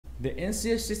The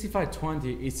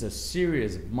NCA-6520 is a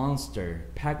serious monster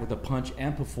packed with a punch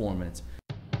and performance.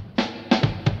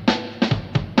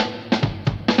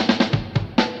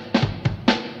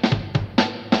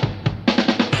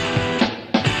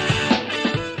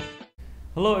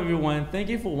 Hello everyone, thank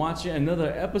you for watching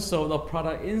another episode of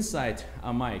Product Insight.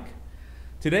 I'm Mike.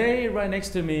 Today, right next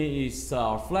to me is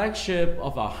our flagship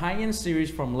of our high-end series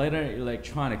from Ladder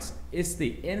Electronics. It's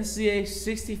the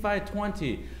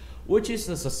NCA-6520, which is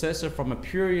the successor from a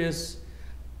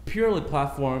purely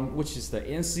platform, which is the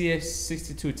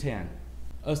NCA-6210.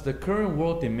 As the current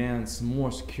world demands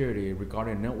more security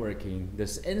regarding networking,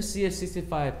 this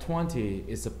NCA-6520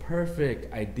 is a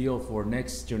perfect ideal for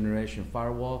next generation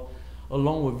firewall,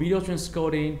 along with video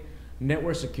transcoding,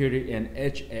 network security, and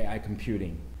edge AI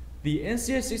computing. The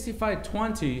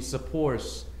NCA-6520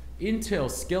 supports Intel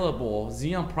Scalable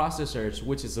Xeon processors,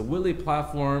 which is a Whitley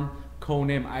platform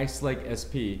codenamed Ice Lake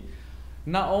SP.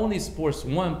 Not only supports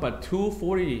 1 but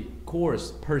 240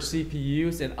 cores per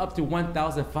CPUs and up to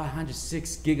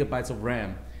 1,506 gigabytes of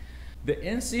RAM. The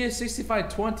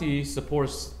NCA-6520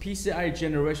 supports PCI-E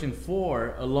Generation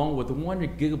 4 along with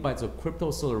 100 gigabytes of crypto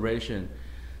acceleration.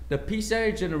 The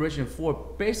PCI-E Generation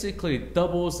 4 basically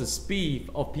doubles the speed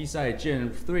of PCI-E Gen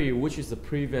 3, which is the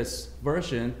previous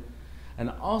version.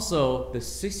 And also, the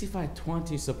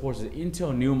 6520 supports the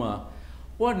Intel NUMA.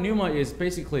 What NUMA is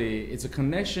basically, it's a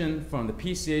connection from the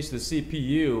PCH to the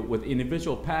CPU with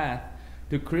individual path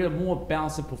to create more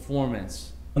balanced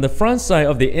performance. On the front side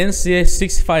of the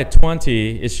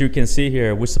NCA-6520, as you can see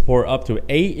here, we support up to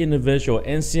 8 individual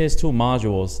NCS2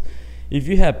 modules. If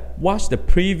you have watched the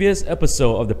previous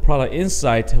episode of the Product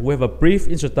Insight, we have a brief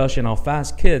introduction of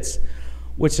F.A.S.T kits,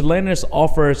 which Linux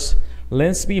offers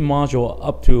lane speed module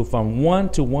up to from 1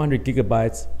 to 100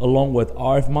 gigabytes, along with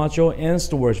RF module and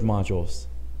storage modules.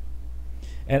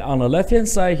 And on the left-hand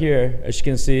side here, as you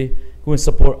can see, we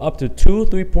support up to 2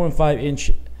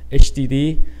 3.5-inch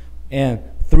HDD and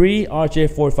 3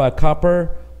 RJ45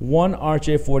 copper, 1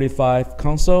 RJ45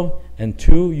 console, and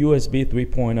 2 USB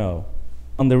 3.0.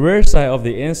 On the rear side of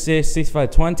the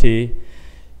NCA-6520,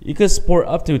 you can support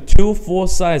up to 2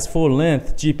 full-size,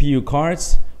 full-length GPU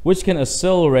cards, which can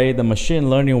accelerate the machine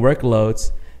learning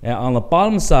workloads. And on the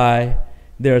bottom side,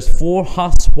 there's 4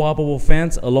 hot-swappable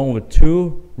fans along with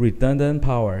 2 redundant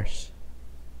powers.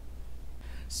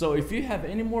 So if you have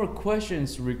any more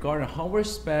questions regarding hardware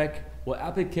spec or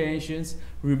applications,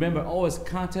 remember always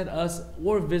contact us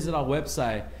or visit our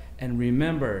website. And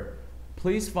remember,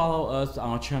 please follow us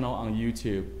on our channel on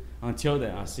YouTube. Until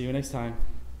then, I'll see you next time.